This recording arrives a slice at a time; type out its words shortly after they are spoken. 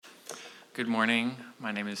Good morning.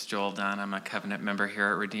 My name is Joel Dunn. I'm a covenant member here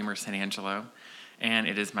at Redeemer San Angelo, and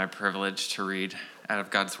it is my privilege to read out of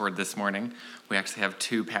God's Word this morning. We actually have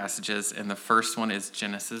two passages, and the first one is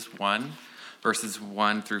Genesis 1, verses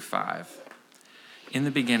 1 through 5. In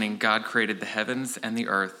the beginning, God created the heavens and the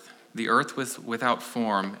earth. The earth was without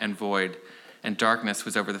form and void, and darkness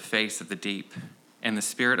was over the face of the deep, and the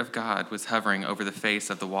Spirit of God was hovering over the face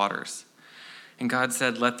of the waters. And God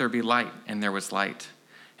said, "Let there be light," and there was light.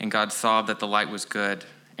 And God saw that the light was good,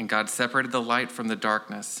 and God separated the light from the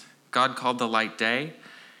darkness. God called the light day,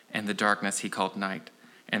 and the darkness he called night.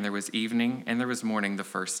 And there was evening, and there was morning the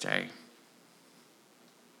first day.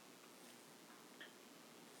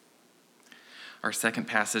 Our second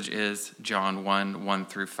passage is John 1, 1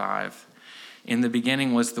 through 5. In the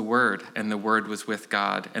beginning was the Word, and the Word was with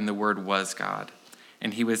God, and the Word was God.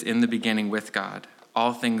 And he was in the beginning with God.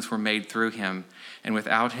 All things were made through him, and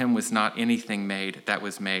without him was not anything made that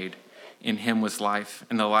was made. In him was life,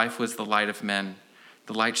 and the life was the light of men.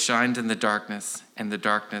 The light shined in the darkness, and the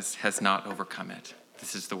darkness has not overcome it.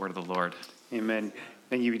 This is the word of the Lord. Amen.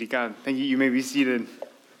 Thank you be to God. Thank you. You may be seated.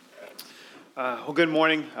 Well, good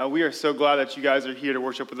morning. We are so glad that you guys are here to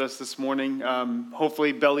worship with us this morning.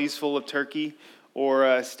 Hopefully bellies full of turkey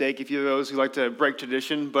or steak, if you're those who like to break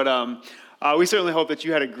tradition. But we certainly hope that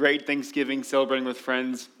you had a great Thanksgiving celebrating with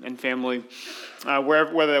friends and family,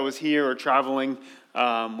 whether that was here or traveling.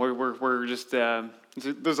 We're just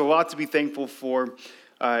there's a lot to be thankful for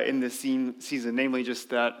in this season, namely just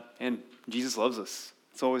that, and Jesus loves us.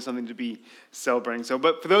 It's always something to be celebrating.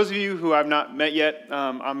 But for those of you who I've not met yet,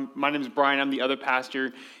 my name is Brian. I'm the other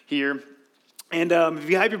pastor here. And if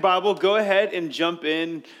you have your Bible, go ahead and jump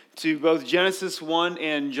in to both Genesis 1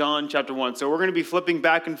 and John chapter 1. So we're going to be flipping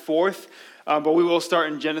back and forth, but we will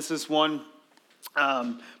start in Genesis 1.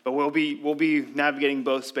 But we'll be navigating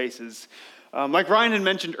both spaces. Like Ryan had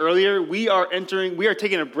mentioned earlier, we are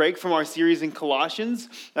taking a break from our series in Colossians.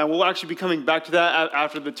 We'll actually be coming back to that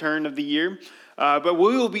after the turn of the year. But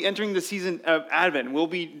we will be entering the season of Advent. We'll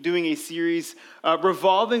be doing a series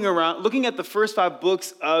revolving around looking at the first 5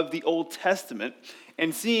 books of the Old Testament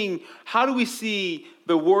and seeing how do we see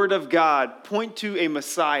the Word of God point to a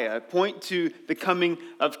Messiah, point to the coming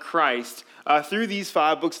of Christ through these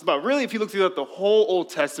 5 books. But really, if you look throughout the whole Old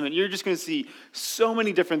Testament, you're just going to see so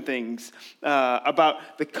many different things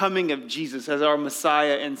about the coming of Jesus as our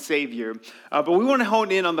Messiah and Savior. But we want to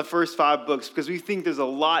hone in on the first 5 books because we think there's a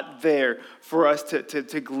lot there for us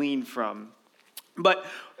to glean from. But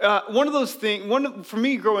one of those things, for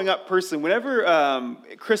me growing up personally, whenever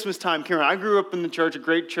Christmas time came around, I grew up in the church, a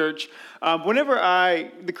great church. Whenever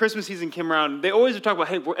the Christmas season came around, they always would talk about,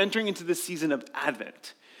 hey, we're entering into this season of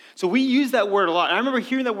Advent. So we use that word a lot. And I remember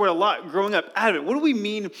hearing that word a lot growing up, Advent. What do we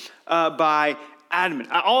mean by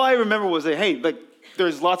Advent? All I remember was that, hey,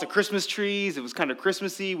 there's lots of Christmas trees. It was kind of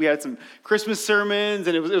Christmassy. We had some Christmas sermons,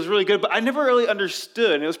 and it was really good. But I never really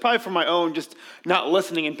understood, and it was probably for my own just not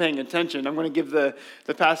listening and paying attention. I'm going to give the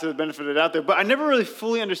pastor the benefit of it out there. But I never really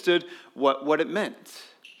fully understood what it meant.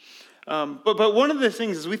 But one of the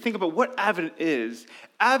things as we think about what Advent is,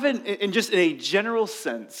 Advent, in a general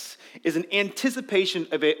sense, is an anticipation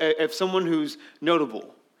of someone who's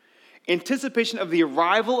notable. Anticipation of the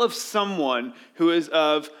arrival of someone who is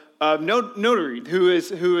of notoriety, who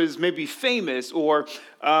is maybe famous or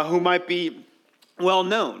who might be well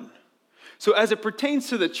known. So as it pertains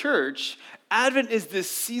to the church, Advent is this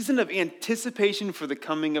season of anticipation for the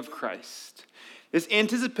coming of Christ. This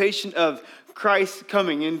anticipation of Christ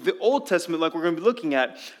coming. In the Old Testament, like we're going to be looking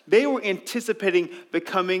at, they were anticipating the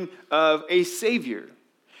coming of a Savior.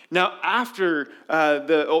 Now, after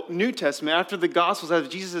the New Testament, after the Gospels, as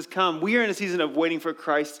Jesus has come, we are in a season of waiting for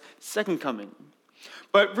Christ's second coming.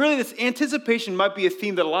 But really, this anticipation might be a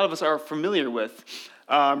theme that a lot of us are familiar with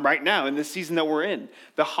right now in this season that we're in.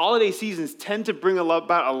 The holiday seasons tend to bring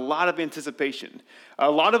about a lot of anticipation.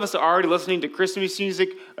 A lot of us are already listening to Christmas music.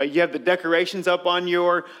 You have the decorations up on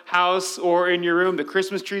your house or in your room. The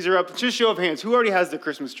Christmas trees are up. Just show of hands. Who already has the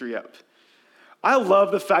Christmas tree up? I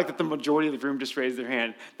love the fact that the majority of the room just raised their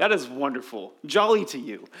hand. That is wonderful. Jolly to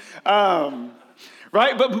you.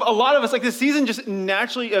 Right? But a lot of us, this season just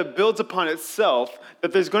naturally builds upon itself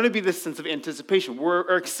that there's going to be this sense of anticipation.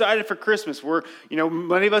 We're excited for Christmas.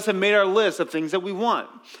 Many of us have made our list of things that we want.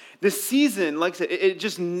 This season, like I said, it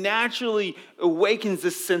just naturally awakens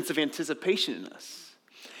this sense of anticipation in us.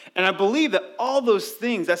 And I believe that all those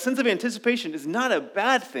things, that sense of anticipation is not a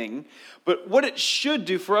bad thing, but what it should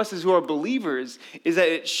do for us as who are believers is that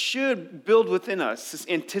it should build within us this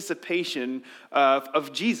anticipation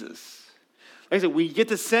of Jesus. Like I said, we get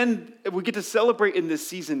to celebrate in this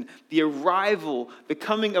season the arrival, the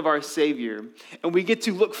coming of our Savior, and we get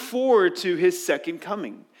to look forward to his second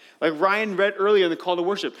coming. Like Ryan read earlier in the call to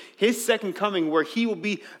worship, his second coming where he will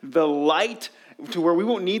be the light to where we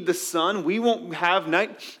won't need the sun, we won't have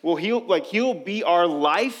night. Well, he'll be our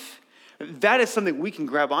life. That is something we can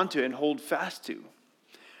grab onto and hold fast to.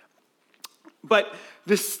 But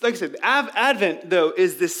this, like I said, Advent, though,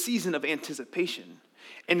 is this season of anticipation.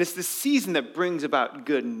 And it's the season that brings about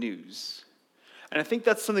good news. And I think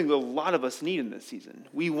that's something that a lot of us need in this season.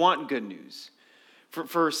 We want good news.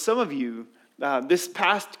 For some of you, this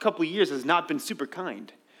past couple of years has not been super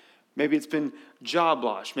kind. Maybe it's been job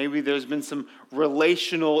loss. Maybe there's been some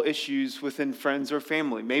relational issues within friends or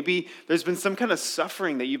family. Maybe there's been some kind of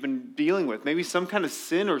suffering that you've been dealing with. Maybe some kind of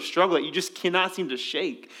sin or struggle that you just cannot seem to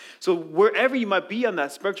shake. So wherever you might be on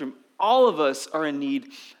that spectrum, all of us are in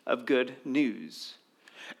need of good news.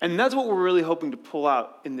 And that's what we're really hoping to pull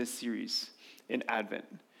out in this series in Advent,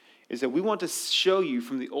 is that we want to show you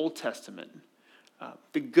from the Old Testament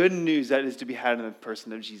the good news that is to be had in the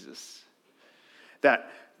person of Jesus. That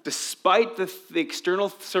despite the external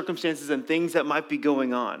circumstances and things that might be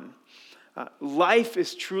going on, life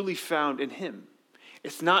is truly found in him.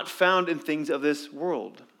 It's not found in things of this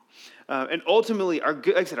world. And ultimately, our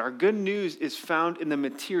good news is found in the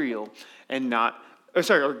material and not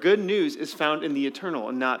our good news is found in the eternal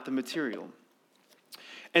and not the material.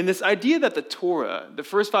 And this idea that the Torah, the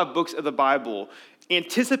first 5 books of the Bible,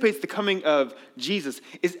 anticipates the coming of Jesus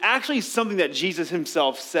is actually something that Jesus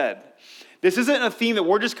himself said. This isn't a theme that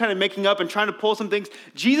we're just kind of making up and trying to pull some things.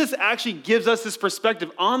 Jesus actually gives us this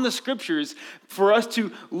perspective on the scriptures for us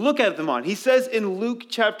to look at them on. He says in Luke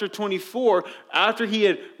chapter 24, after he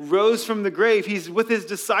had rose from the grave, he's with his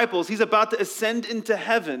disciples. He's about to ascend into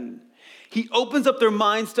heaven. He opens up their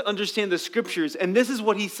minds to understand the scriptures, and this is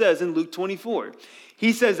what he says in Luke 24.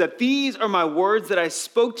 He says that these are my words that I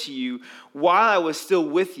spoke to you while I was still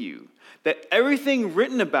with you, that everything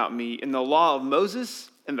written about me in the law of Moses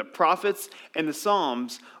and the prophets and the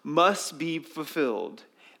Psalms must be fulfilled.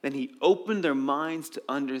 Then he opened their minds to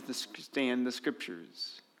understand the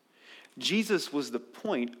scriptures. Jesus was the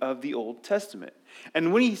point of the Old Testament.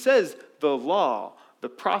 And when he says the law, the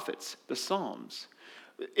prophets, the Psalms,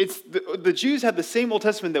 the Jews had the same Old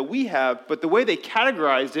Testament that we have, but the way they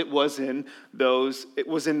categorized it was in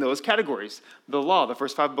those categories. The law, the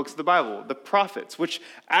first 5 books of the Bible, the prophets, which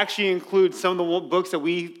actually include some of the books that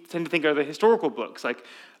we tend to think are the historical books, like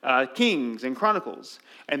Kings and Chronicles,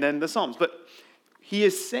 and then the Psalms. But he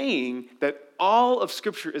is saying that all of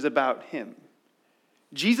Scripture is about him.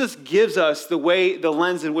 Jesus gives us the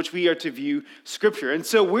lens in which we are to view Scripture. And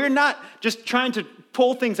so we're not just trying to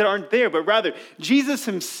pull things that aren't there, but rather Jesus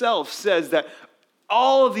himself says that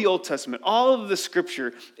all of the Old Testament, all of the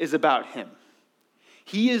Scripture is about him.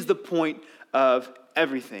 He is the point of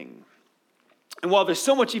everything. And while there's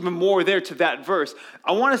so much even more there to that verse,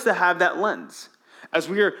 I want us to have that lens. As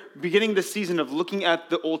we are beginning the season of looking at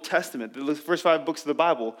the Old Testament, the first 5 books of the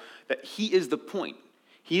Bible, that he is the point.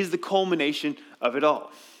 He is the culmination of it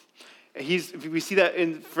all. We see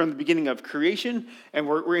that from the beginning of creation, and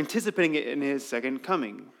we're anticipating it in his second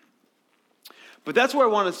coming. But that's where I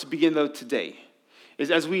want us to begin, though, today,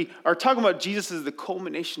 is as we are talking about Jesus as the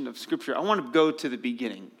culmination of Scripture, I want to go to the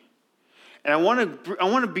beginning. And I want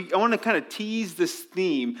to kind of tease this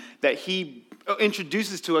theme that he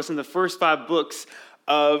introduces to us in the first 5 books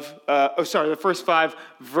the first 5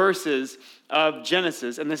 verses of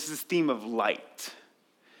Genesis, and this is this theme of light.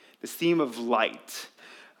 This theme of light.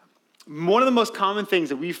 One of the most common things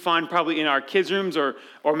that we find probably in our kids' rooms or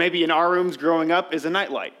maybe in our rooms growing up is a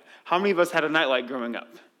nightlight. How many of us had a nightlight growing up?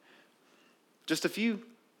 Just a few?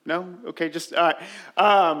 No? Okay, just, all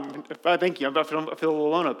right. Thank you. I feel a little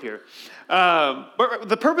alone up here. But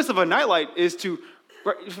the purpose of a nightlight is to,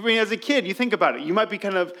 I mean, as a kid, you think about it. You might be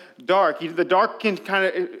kind of dark. The dark can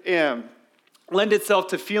kind of lend itself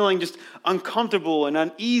to feeling just uncomfortable and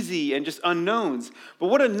uneasy and just unknowns. But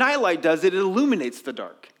what a nightlight does, it illuminates the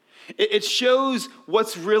dark. It shows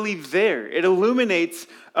what's really there. It illuminates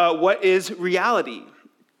what is reality.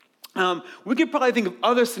 We could probably think of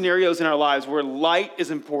other scenarios in our lives where light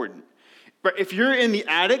is important. But if you're in the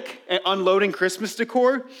attic unloading Christmas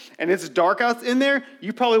decor and it's dark out in there,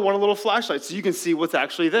 you probably want a little flashlight so you can see what's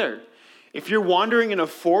actually there. If you're wandering in a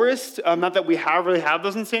forest, not that we really have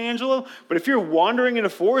those in San Angelo, but if you're wandering in a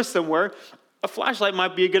forest somewhere, a flashlight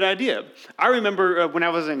might be a good idea. I remember when I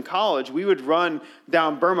was in college, we would run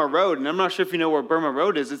down Burma Road, and I'm not sure if you know where Burma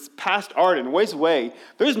Road is. It's past Arden, ways away.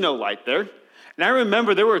 There's no light there. And I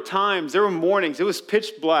remember there were mornings, it was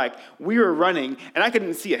pitch black, we were running, and I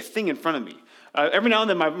couldn't see a thing in front of me. Every now and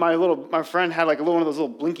then, my friend had like one of those little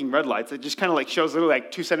blinking red lights that just kind of like shows literally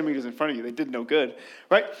like 2 centimeters in front of you. They did no good,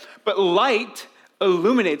 right? But light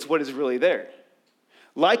illuminates what is really there.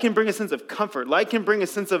 Light can bring a sense of comfort. Light can bring a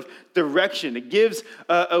sense of direction. It gives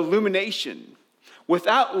illumination.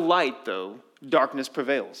 Without light, though, darkness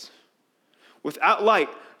prevails. Without light,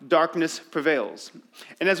 darkness prevails.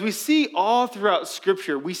 And as we see all throughout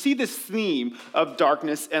Scripture, we see this theme of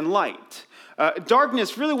darkness and light.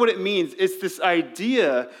 Darkness, really what it means, is this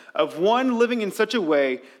idea of one living in such a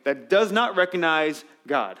way that does not recognize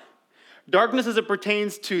God. Darkness, as it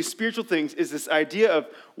pertains to spiritual things, is this idea of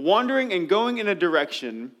wandering and going in a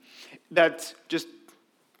direction that just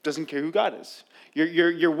doesn't care who God is.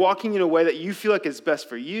 You're walking in a way that you feel like is best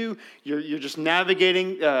for you. You're just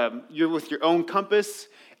navigating. You're with your own compass.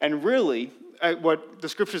 And really, what the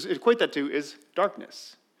scriptures equate that to is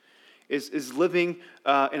darkness, is living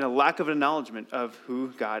in a lack of acknowledgement of who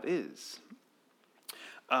God is.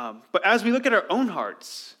 But as we look at our own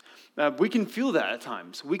hearts, we can feel that at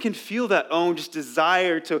times. We can feel that own just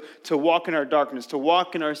desire to walk in our darkness, to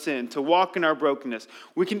walk in our sin, to walk in our brokenness.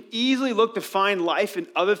 We can easily look to find life in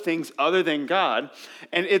other things other than God.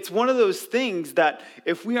 And it's one of those things that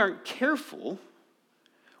if we aren't careful,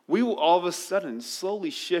 we will all of a sudden slowly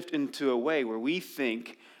shift into a way where we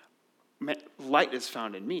think, light is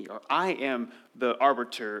found in me, or I am the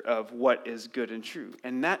arbiter of what is good and true.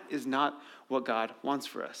 And that is not what God wants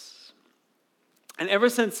for us. And ever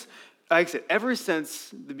since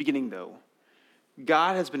the beginning, though,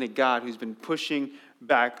 God has been a God who's been pushing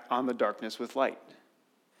back on the darkness with light.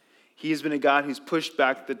 He has been a God who's pushed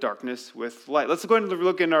back the darkness with light. Let's go ahead and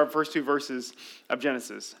look in our first 2 verses of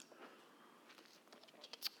Genesis.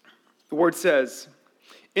 The word says,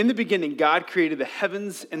 "In the beginning, God created the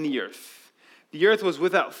heavens and the earth. The earth was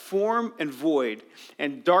without form and void,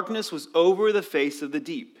 and darkness was over the face of the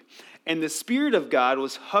deep. And the Spirit of God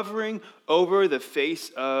was hovering over the face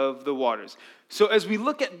of the waters." So as we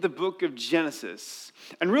look at the book of Genesis,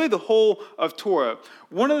 and really the whole of Torah,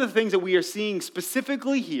 one of the things that we are seeing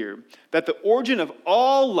specifically here, that the origin of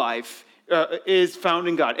all life is found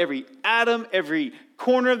in God. Every atom, every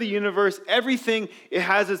corner of the universe, everything, it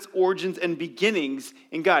has its origins and beginnings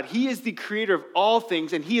in God. He is the creator of all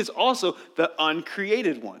things, and he is also the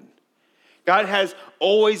uncreated one. God has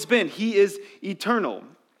always been. He is eternal.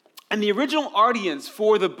 And the original audience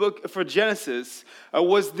for Genesis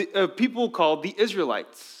was the people called the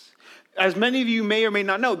Israelites. As many of you may or may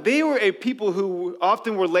not know, they were a people who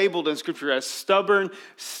often were labeled in Scripture as stubborn,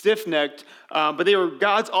 stiff-necked, but they were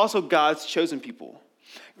God's chosen people.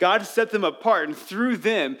 God set them apart, and through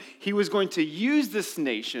them, he was going to use this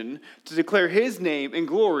nation to declare his name and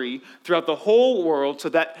glory throughout the whole world so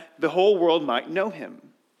that the whole world might know him.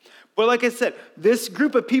 But like I said, this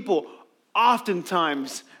group of people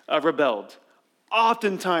oftentimes rebelled,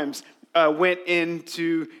 oftentimes went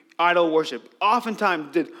into idol worship,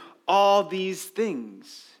 oftentimes did all these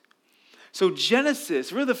things. So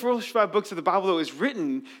Genesis, really the first 5 books of the Bible, though, is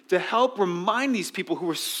written to help remind these people who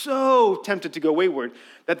were so tempted to go wayward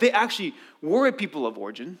that they actually were a people of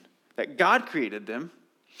origin, that God created them,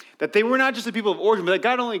 that they were not just a people of origin, but that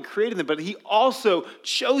God not only created them, but he also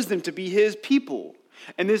chose them to be his people.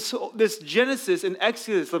 And this Genesis and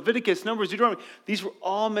Exodus, Leviticus, Numbers, Deuteronomy, these were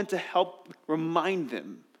all meant to help remind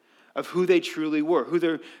them of who they truly were, who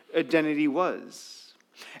their identity was.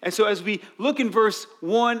 And so as we look in verse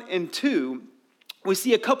 1 and 2, we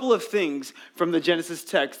see a couple of things from the Genesis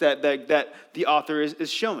text that the author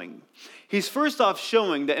is showing. He's first off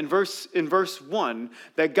showing that in verse 1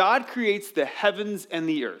 that God creates the heavens and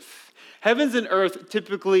the earth. Heavens and earth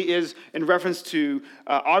typically is in reference to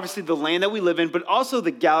obviously the land that we live in, but also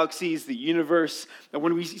the galaxies, the universe. And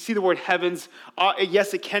when we see the word heavens,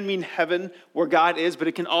 yes, it can mean heaven where God is, but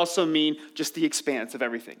it can also mean just the expanse of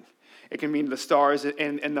everything. It can mean the stars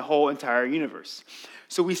and the whole entire universe.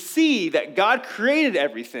 So we see that God created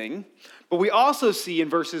everything, but we also see in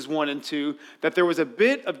verses 1 and 2 that there was a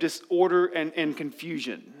bit of disorder and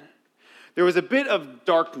confusion. There was a bit of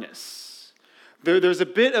darkness. There's a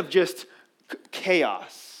bit of just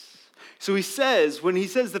chaos. So when he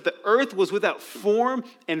says that the earth was without form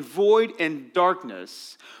and void and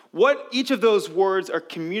darkness, what each of those words are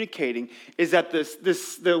communicating is that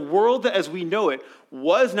the world as we know it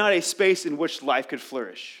was not a space in which life could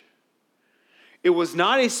flourish. It was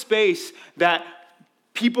not a space that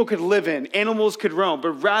people could live in, animals could roam,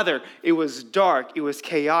 but rather it was dark, it was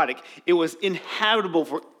chaotic, it was inhabitable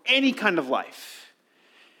for any kind of life.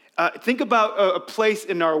 Think about a place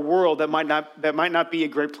in our world that might not be a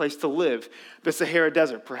great place to live, the Sahara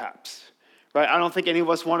Desert, perhaps. right? I don't think any of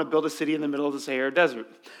us want to build a city in the middle of the Sahara Desert.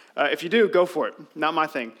 If you do, go for it. Not my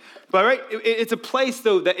thing. But right, it's a place,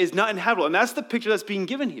 though, that is not inhabitable. And that's the picture that's being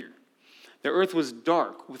given here. The earth was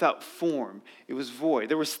dark, without form. It was void.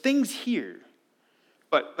 There was things here,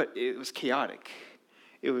 but it was chaotic.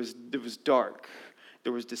 It was dark.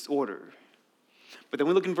 There was disorder. But then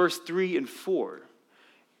we look in verse 3 and 4.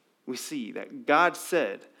 We see that God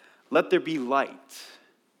said, "Let there be light,"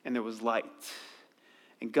 and there was light.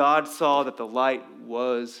 And God saw that the light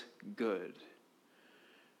was good.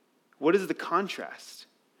 What is the contrast?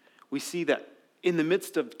 We see that in the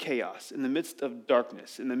midst of chaos, in the midst of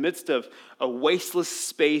darkness, in the midst of a wasteless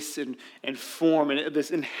space and form, and this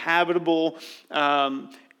inhabitable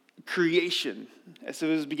creation, as it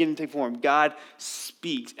was beginning to take form, God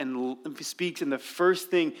speaks, and the first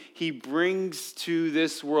thing he brings to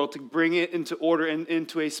this world, to bring it into order and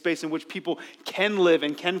into a space in which people can live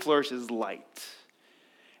and can flourish, is light.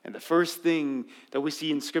 And the first thing that we see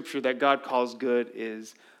in Scripture that God calls good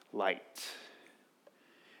is light.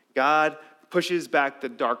 God pushes back the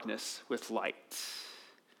darkness with light.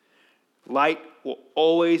 Light will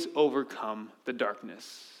always overcome the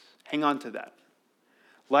darkness. Hang on to that.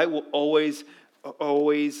 Light will always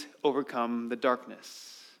overcome the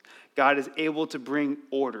darkness. God is able to bring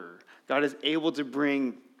order. God is able to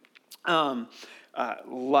bring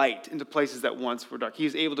light into places that once were dark. He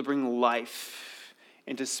is able to bring life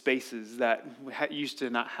into spaces that used to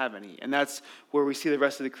not have any. And that's where we see the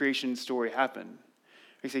rest of the creation story happen.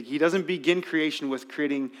 He doesn't begin creation with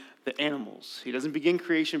creating the animals. He doesn't begin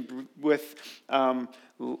creation with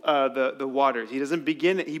the waters. He doesn't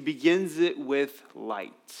begin it. He begins it with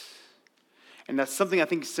light. And that's something I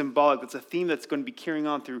think is symbolic. That's a theme that's going to be carrying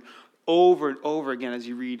on through over and over again as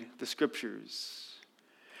you read the Scriptures.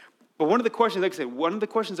 But one of the questions, like I said, one of the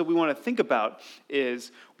questions that we want to think about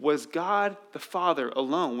is, was God the Father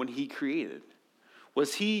alone when he created?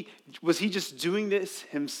 Was he just doing this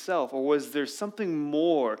himself, or was there something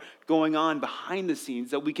more going on behind the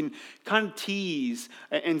scenes that we can kind of tease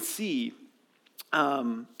and see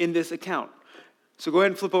in this account? So go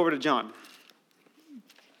ahead and flip over to John.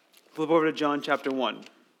 Flip over to John chapter 1.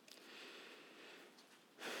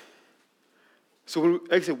 So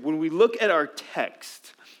when we look at our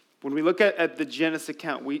text, when we look at the Genesis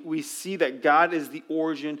account, we see that God is the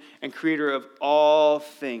origin and creator of all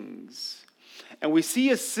things. And we see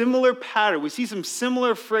a similar pattern. We see some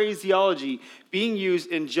similar phraseology being used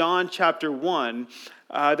in John chapter 1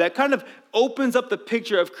 that kind of opens up the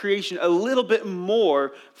picture of creation a little bit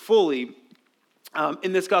more fully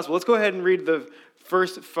in this gospel. Let's go ahead and read the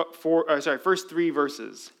first three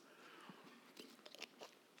verses.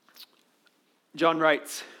 John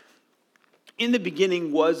writes, "In the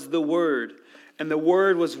beginning was the Word, and the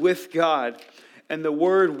Word was with God, and the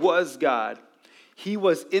Word was God. He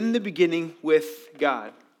was in the beginning with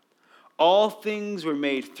God. All things were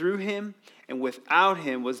made through him, and without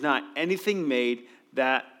him was not anything made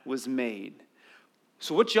that was made."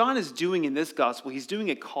 So what John is doing in this gospel, he's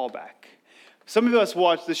doing a callback. Some of us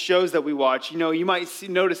watch the shows that we watch. You might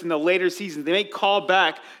notice in the later seasons, they may call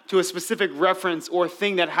back to a specific reference or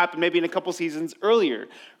thing that happened maybe in a couple seasons earlier.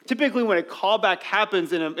 Typically, when a callback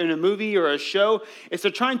happens in a movie or a show, it's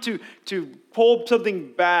they're trying to pull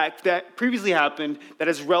something back that previously happened that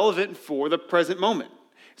is relevant for the present moment.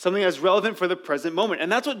 Something that's relevant for the present moment.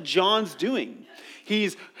 And that's what John's doing.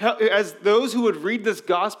 As those who would read this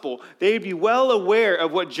gospel, they'd be well aware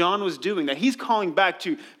of what John was doing, that he's calling back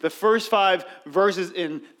to the first 5 verses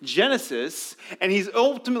in Genesis, and he's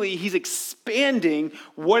expanding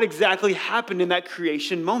what exactly happened in that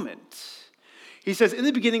creation moment. He says, "In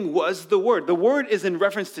the beginning was the Word." The Word is in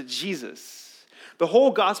reference to Jesus. The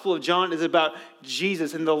whole Gospel of John is about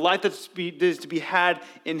Jesus and the life that is to be had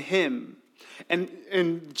in him.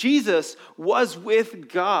 And Jesus was with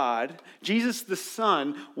God. Jesus the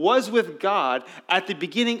Son was with God at the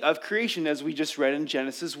beginning of creation, as we just read in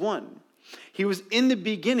Genesis 1. He was in the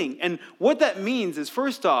beginning. And what that means is,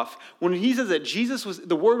 first off, when he says that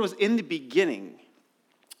the Word was in the beginning,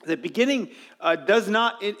 the beginning does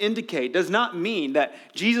not mean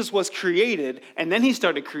that Jesus was created and then he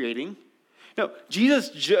started creating. No,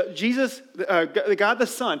 God the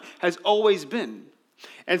Son, has always been.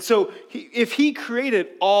 And so if he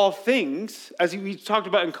created all things, as we talked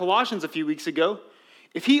about in Colossians a few weeks ago,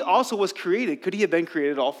 if he also was created, could he have then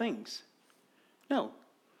created all things? No.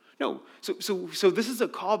 So this is a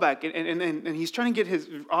callback, and he's trying to get his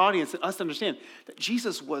audience and us to understand that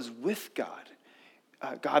Jesus was with God,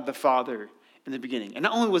 God the Father in the beginning. And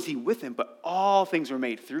not only was he with him, but all things were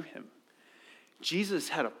made through him. Jesus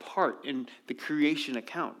had a part in the creation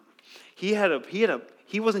account. He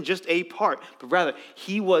He wasn't just a part, but rather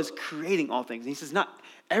he was creating all things. And he says, not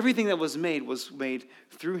everything that was made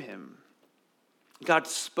through him. God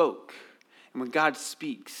spoke. And when God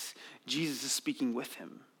speaks, Jesus is speaking with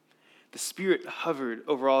him. The Spirit hovered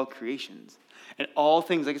over all creations. And all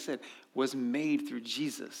things, like I said, was made through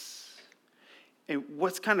Jesus. And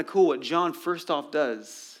what's kind of cool, what John first off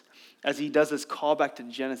does, as he does this callback to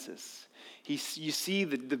Genesis, you see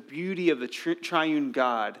the beauty of the triune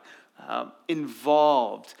God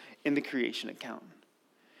involved in the creation account.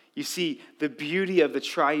 You see the beauty of the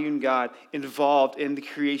triune God involved in the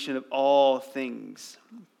creation of all things.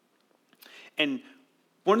 And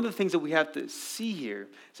one of the things that we have to see here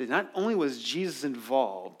is that not only was Jesus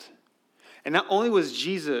involved, and not only was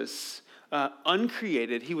Jesus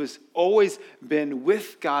uncreated, he was always been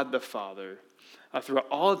with God the Father throughout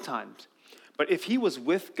all the times. But if he was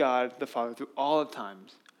with God the Father through all the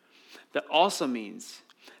times, that also means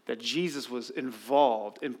that Jesus was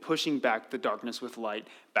involved in pushing back the darkness with light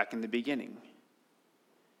back in the beginning.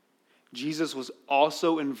 Jesus was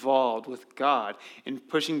also involved with God in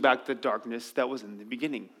pushing back the darkness that was in the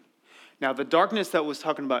beginning. Now, the darkness that was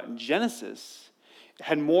talking about in Genesis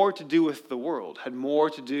had more to do with the world, had more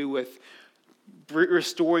to do with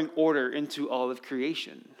restoring order into all of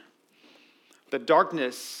creation. The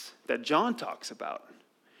darkness that John talks about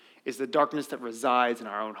is the darkness that resides in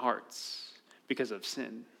our own hearts because of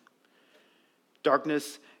sin.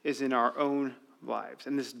 Darkness is in our own lives,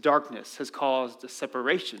 and this darkness has caused a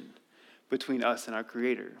separation between us and our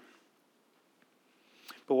Creator.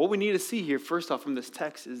 But what we need to see here, first off, from this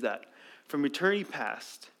text is that from eternity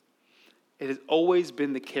past, it has always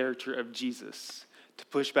been the character of Jesus to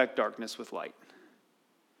push back darkness with light.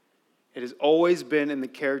 It has always been in the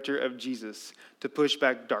character of Jesus to push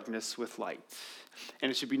back darkness with light.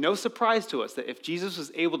 And it should be no surprise to us that if Jesus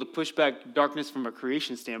was able to push back darkness from a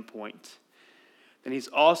creation standpoint, then he's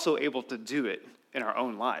also able to do it in our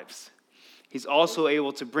own lives. He's also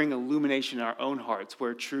able to bring illumination in our own hearts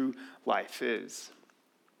where true life is.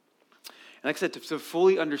 And like I said, to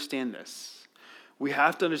fully understand this, we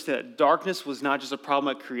have to understand that darkness was not just a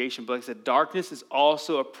problem at creation, but like I said, darkness is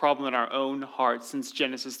also a problem in our own hearts since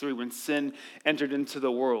Genesis 3, when sin entered into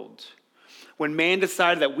the world. When man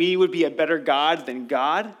decided that we would be a better God than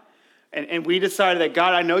God, and we decided that,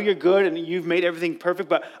 God, I know you're good and you've made everything perfect,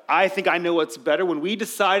 but I think I know what's better. When we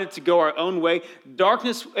decided to go our own way,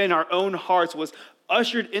 darkness in our own hearts was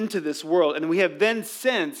ushered into this world. And we have then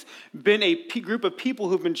since been a group of people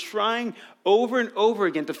who've been trying over and over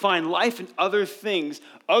again to find life in other things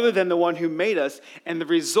other than the one who made us. And the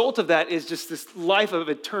result of that is just this life of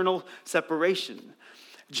eternal separation.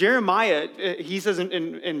 Jeremiah, he says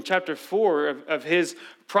in chapter 4 of his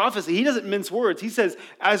prophecy, he doesn't mince words. He says,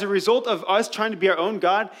 as a result of us trying to be our own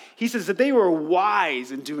God, he says that they were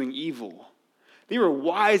wise in doing evil. They were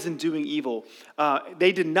wise in doing evil.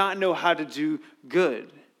 They did not know how to do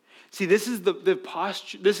good. See, this is the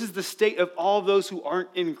posture, this is the state of all those who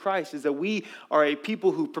aren't in Christ, is that we are a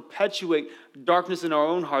people who perpetuate darkness in our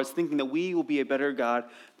own hearts, thinking that we will be a better God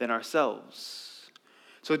than ourselves.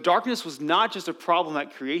 So darkness was not just a problem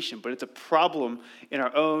at creation, but it's a problem in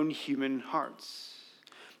our own human hearts.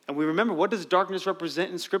 And we remember, what does darkness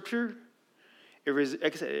represent in Scripture?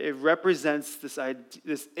 It represents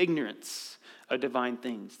this ignorance of divine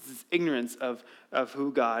things, this ignorance of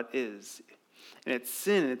who God is. And it's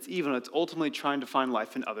sin, and it's evil, and it's ultimately trying to find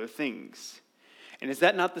life in other things. And is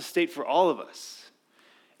that not the state for all of us?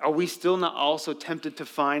 Are we still not also tempted to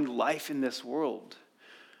find life in this world?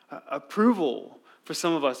 Approval for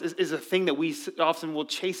some of us is a thing that we often will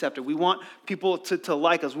chase after. We want people to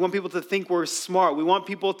like us. We want people to think we're smart. We want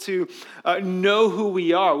people to know who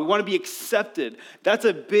we are. We want to be accepted. That's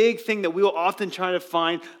a big thing that we will often try to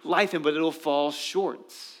find life in, but it'll fall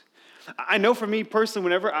short. I know for me personally,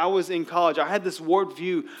 whenever I was in college, I had this warped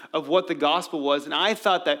view of what the gospel was, and I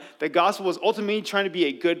thought that the gospel was ultimately trying to be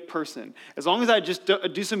a good person. As long as I just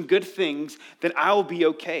do some good things, then I will be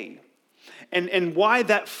okay. And why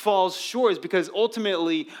that falls short is because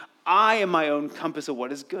ultimately I am my own compass of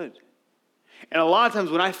what is good. And a lot of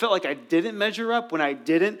times when I felt like I didn't measure up, when I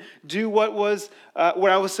didn't do what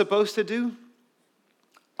I was supposed to do,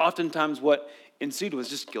 oftentimes what ensued was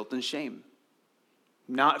just guilt and shame.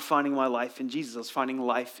 Not finding my life in Jesus. I was finding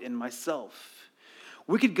life in myself.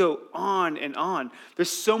 We could go on and on. There's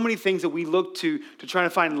so many things that we look to try to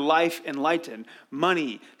find life and light in.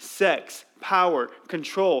 Money, sex, power,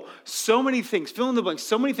 control. So many things. Fill in the blank.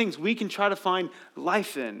 So many things we can try to find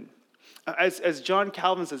life in. As John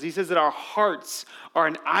Calvin says, he says that our hearts are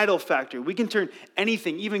an idol factory. We can turn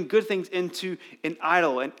anything, even good things, into an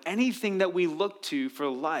idol. And anything that we look to for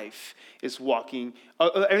life is walking,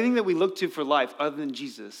 everything that we look to for life other than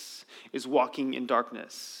Jesus is walking in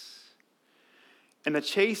darkness. And the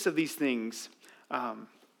chase of these things, I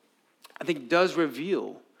think, does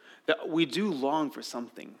reveal that we do long for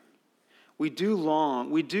something. We do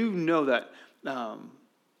know that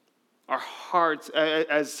our hearts,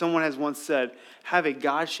 as someone has once said, have a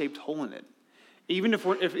God-shaped hole in it. Even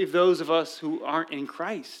if those of us who aren't in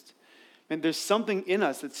Christ, and there's something in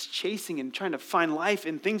us that's chasing and trying to find life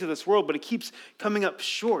in things of this world, but it keeps coming up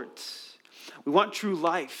short. We want true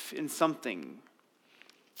life in something.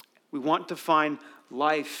 We want to find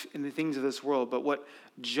life in the things of this world. But what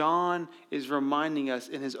John is reminding us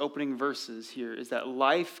in his opening verses here is that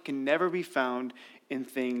life can never be found in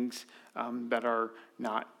things that are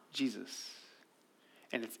not Jesus.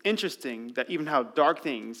 And it's interesting that even how dark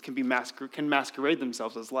things can masquerade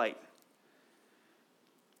themselves as light.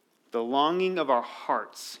 The longing of our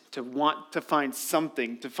hearts to want to find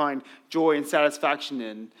something, to find joy and satisfaction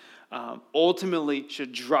in, ultimately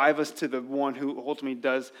should drive us to the one who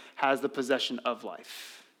ultimately has the possession of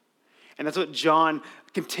life. And that's what John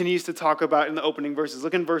continues to talk about in the opening verses.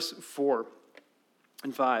 Look in verse 4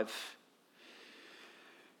 and 5.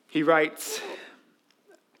 He writes,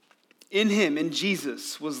 "In him, in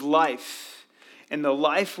Jesus, was life, and the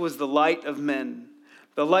life was the light of men.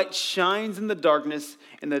 The light shines in the darkness,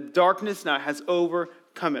 and the darkness now has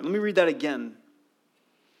overcome it." Let me read that again.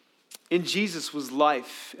 In Jesus was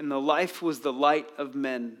life, and the life was the light of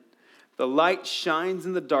men. The light shines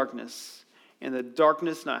in the darkness, and the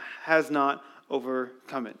darkness has not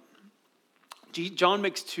overcome it. John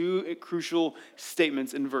makes two crucial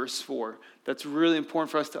statements in verse 4 that's really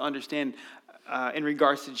important for us to understand in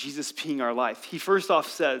regards to Jesus being our life. He first off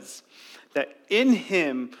says that in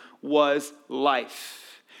him was life.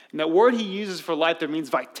 And that word he uses for life there means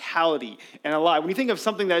vitality and alive. When you think of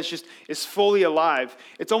something that is fully alive,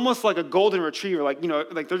 it's almost like a golden retriever. Like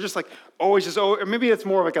they're just like always just, or maybe it's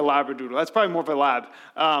more like a labradoodle. That's probably more of a lab.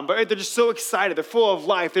 But they're just so excited. They're full of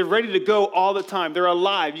life. They're ready to go all the time. They're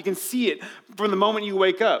alive. You can see it from the moment you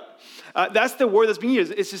wake up. That's the word that's being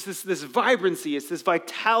used. It's just this vibrancy. It's this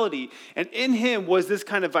vitality. And in him was this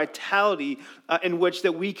kind of vitality in which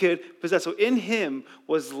that we could possess. So in him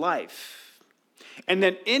was life. And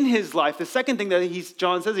then in his life, the second thing that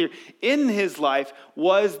John says here, in his life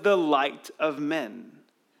was the light of men.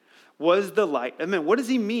 Was the light of men. What does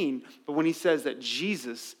he mean? But when he says that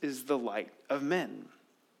Jesus is the light of men,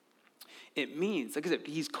 it means, like I said,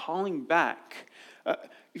 he's calling back.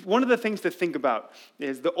 One of the things to think about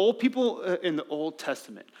is the old people in the Old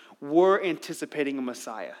Testament were anticipating a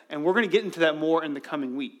Messiah. And we're going to get into that more in the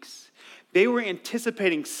coming weeks. They were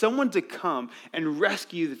anticipating someone to come and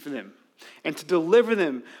rescue them and to deliver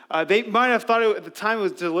them. They might have thought at the time it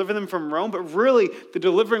was to deliver them from Rome, but really the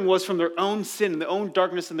delivering was from their own sin, their own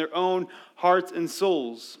darkness, and their own hearts and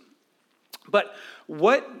souls. But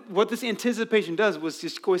what this anticipation does was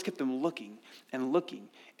just always keep them looking and looking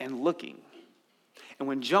and looking. And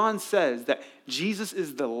when John says that Jesus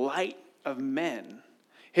is the light of men,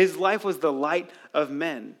 his life was the light of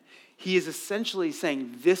men, he is essentially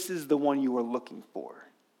saying, this is the one you are looking for.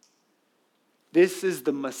 This is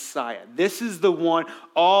the Messiah. This is the one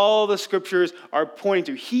all the scriptures are pointing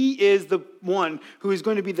to. He is the one who is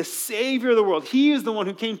going to be the Savior of the world. He is the one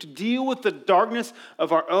who came to deal with the darkness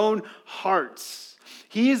of our own hearts.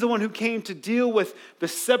 He is the one who came to deal with the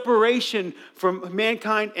separation from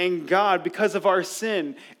mankind and God because of our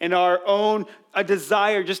sin and our own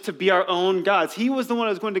desire just to be our own gods. He was the one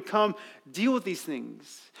who was going to come deal with these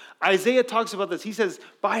things. Isaiah talks about this. He says,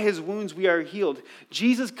 by his wounds we are healed.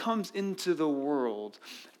 Jesus comes into the world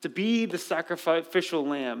to be the sacrificial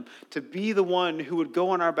lamb, to be the one who would go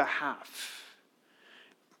on our behalf,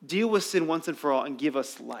 deal with sin once and for all, and give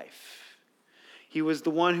us life. He was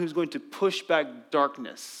the one who's going to push back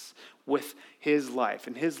darkness with his life,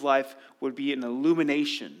 and his life would be an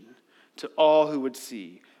illumination to all who would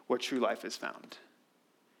see where true life is found.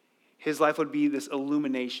 His life would be this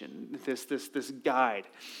illumination, this guide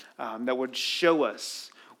that would show us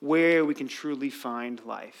where we can truly find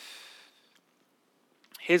life.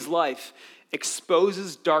 His life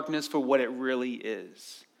exposes darkness for what it really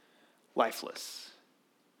is, lifeless.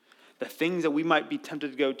 The things that we might be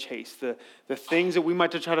tempted to go chase, the things that we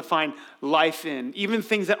might try to find life in, even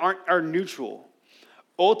things that are neutral.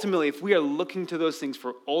 Ultimately, if we are looking to those things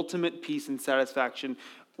for ultimate peace and satisfaction,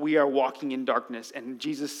 we are walking in darkness. And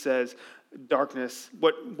Jesus says, darkness,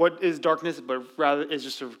 what is darkness? But rather is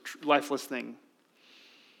just a lifeless thing.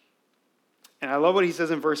 And I love what he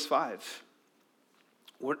says in verse 5.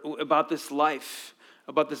 About this life,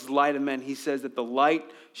 about this light of men, he says that the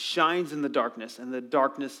light shines in the darkness, and the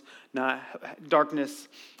darkness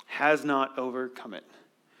has not overcome it.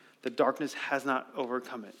 The darkness has not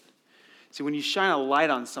overcome it. See, when you shine a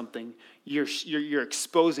light on something, you're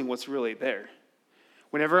exposing what's really there.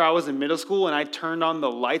 Whenever I was in middle school and I turned on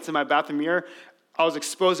the lights in my bathroom mirror, I was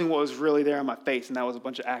exposing what was really there on my face, and that was a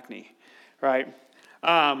bunch of acne, right?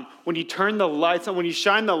 When you turn the lights on, when you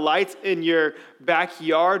shine the lights in your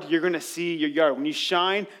backyard, you're going to see your yard. When you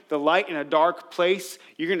shine the light in a dark place,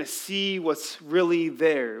 you're going to see what's really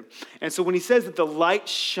there. And so when he says that the light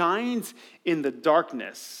shines in the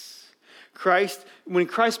darkness, when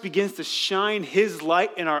Christ begins to shine his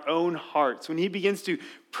light in our own hearts, when he begins to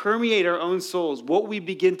permeate our own souls, what we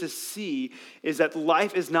begin to see is that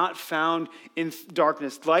life is not found in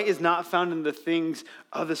darkness. Light is not found in the things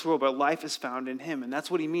of this world, but life is found in him. And that's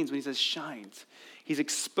what he means when he says shines. He's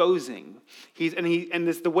exposing.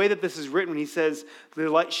 The way that this is written, when he says the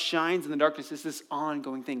light shines in the darkness, is this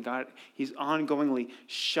ongoing thing. God, he's ongoingly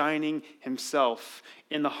shining himself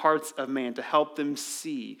in the hearts of man to help them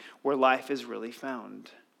see where life is really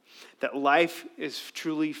found. That life is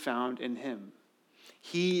truly found in him.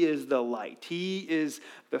 He is the light. He is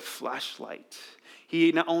the flashlight.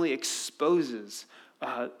 He not only exposes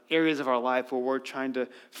areas of our life where we're trying to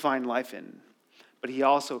find life in, but he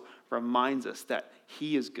also reminds us that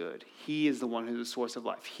he is good. He is the one who's the source of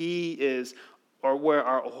life. He is where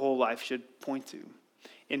our whole life should point to.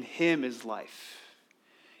 In him is life.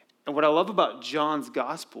 And what I love about John's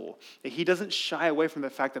gospel, that he doesn't shy away from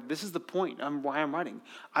the fact that this is the point why I'm writing.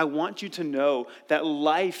 I want you to know that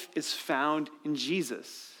life is found in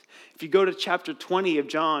Jesus. If you go to chapter 20 of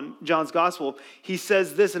John's gospel, he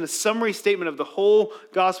says this in a summary statement of the whole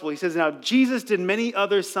gospel. He says, "Now Jesus did many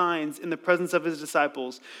other signs in the presence of his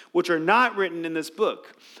disciples, which are not written in this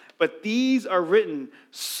book. But these are written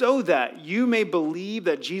so that you may believe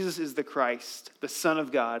that Jesus is the Christ, the Son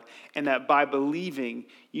of God, and that by believing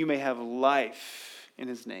you may have life in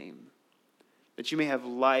his name." That you may have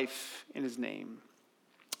life in his name.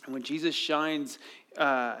 And when Jesus shines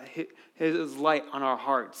his light on our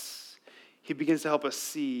hearts, he begins to help us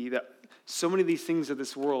see that so many of these things of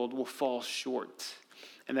this world will fall short,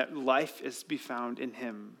 and that life is to be found in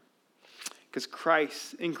him. Because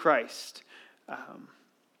in Christ,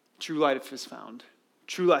 true life is found.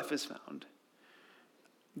 True life is found.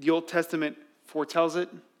 The Old Testament foretells it,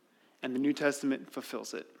 and the New Testament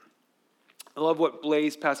fulfills it. I love what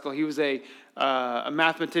Blaise Pascal, he was a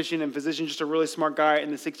mathematician and physician, just a really smart guy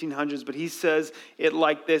in the 1600s, but he says it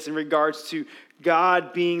like this in regards to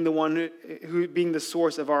God being the one who being the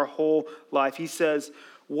source of our whole life. He says,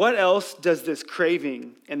 "What else does this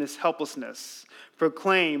craving and this helplessness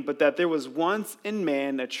proclaim but that there was once in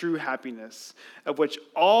man a true happiness, of which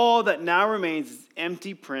all that now remains is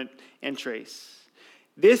empty print and trace?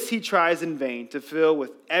 This he tries in vain to fill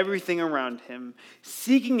with everything around him,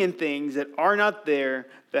 seeking in things that are not there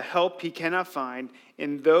the help he cannot find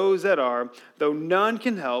in those that are, though none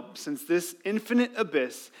can help, since this infinite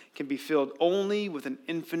abyss can be filled only with an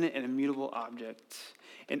infinite and immutable object.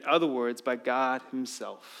 In other words, by God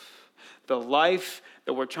himself." The life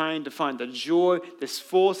that we're trying to find, the joy, this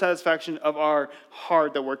full satisfaction of our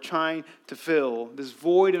heart that we're trying to fill, this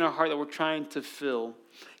void in our heart that we're trying to fill,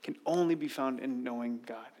 can only be found in knowing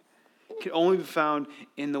God. It can only be found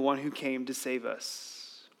in the one who came to save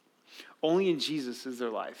us. Only in Jesus is there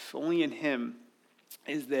life. Only in him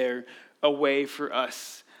is there a way for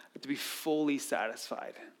us to be fully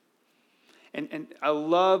satisfied. And I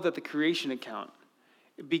love that the creation account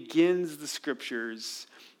begins the scriptures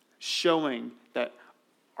showing that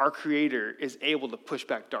our Creator is able to push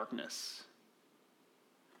back darkness.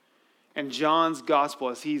 And John's gospel,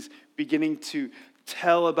 as he's beginning to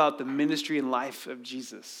tell about the ministry and life of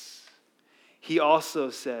Jesus, he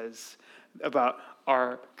also says about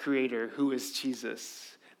our Creator, who is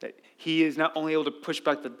Jesus, that he is not only able to push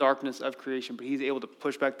back the darkness of creation, but he's able to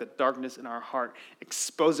push back the darkness in our heart,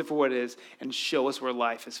 expose it for what it is, and show us where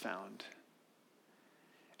life is found.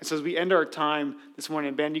 And so as we end our time this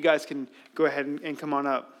morning, Ben, you guys can go ahead and come on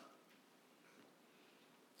up.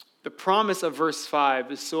 The promise of verse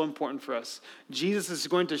 5 is so important for us. Jesus is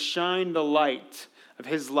going to shine the light of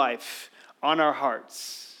his life on our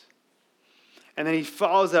hearts. And then he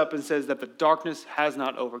follows up and says that the darkness has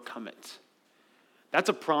not overcome it. That's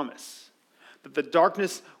a promise, that the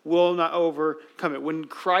darkness will not overcome it. When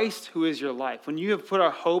Christ, who is your life, when you have put our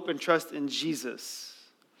hope and trust in Jesus,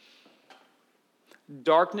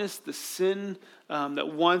 darkness, the sin that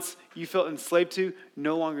once you felt enslaved to,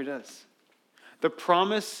 no longer does. The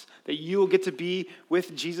promise that you will get to be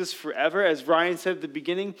with Jesus forever, as Ryan said at the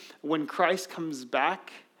beginning, when Christ comes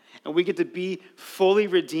back and we get to be fully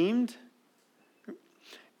redeemed,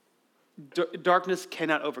 darkness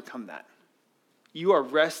cannot overcome that. You are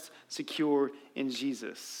rest secure in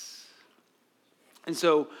Jesus. And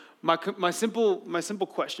so my simple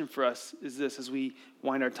question for us is this as we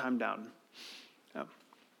wind our time down.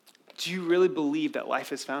 Do you really believe that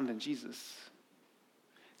life is found in Jesus?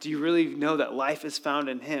 Do you really know that life is found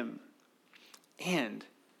in him? And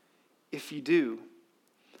if you do,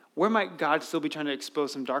 where might God still be trying to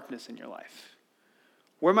expose some darkness in your life?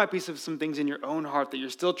 Where might be some things in your own heart that you're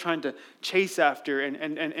still trying to chase after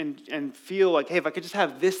and feel like, hey, if I could just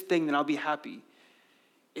have this thing, then I'll be happy?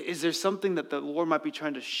 Is there something that the Lord might be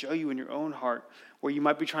trying to show you in your own heart where you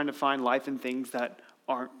might be trying to find life in things that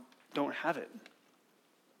don't have it?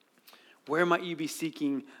 Where might you be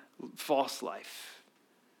seeking false life?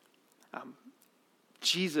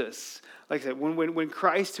 Jesus, like I said, when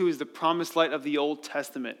Christ, who is the promised light of the Old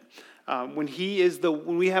Testament, when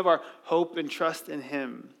we have our hope and trust in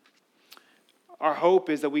him, our hope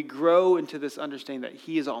is that we grow into this understanding that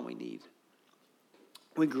he is all we need.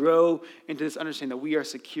 We grow into this understanding that we are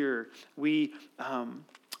secure. We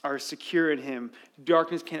are secure in him.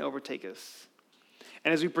 Darkness can't overtake us.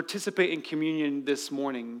 And as we participate in communion this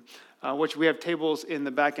morning, which we have tables in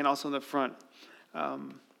the back and also in the front,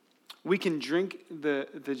 we can drink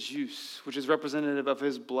the juice, which is representative of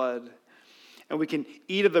his blood, and we can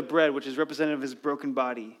eat of the bread, which is representative of his broken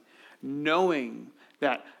body, knowing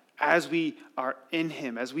that as we are in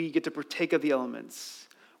him, as we get to partake of the elements,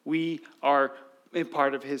 we are a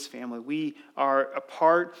part of his family. We are a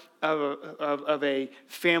part of a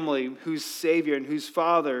family whose Savior and whose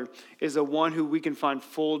Father is the one who we can find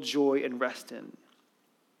full joy and rest in.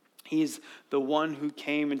 He's the one who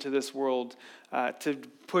came into this world to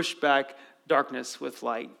push back darkness with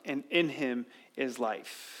light, and in him is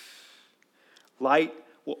life. Light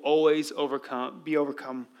will always overcome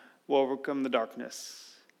the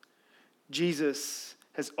darkness. Jesus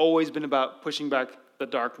has always been about pushing back the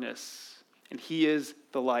darkness, and he is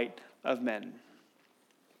the light of men.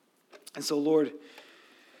 And so, Lord,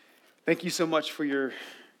 thank you so much for your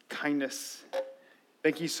kindness.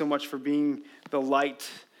 Thank you so much for being the light.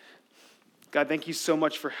 God, thank you so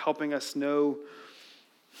much for helping us know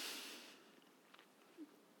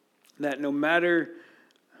that no matter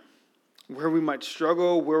where we might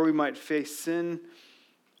struggle, where we might face sin,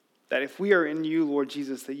 that if we are in you, Lord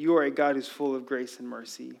Jesus, that you are a God who's full of grace and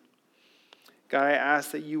mercy. God, I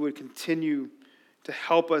ask that you would continue to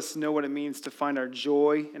help us know what it means to find our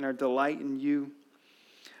joy and our delight in you.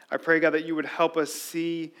 I pray, God, that you would help us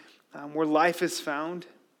see where life is found.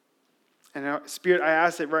 And Spirit, I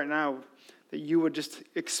ask that right now that you would just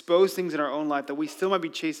expose things in our own life that we still might be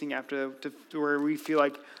chasing after to where we feel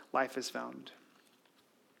like life is found.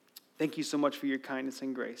 Thank you so much for your kindness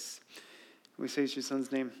and grace. We say in your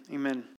Son's name, amen.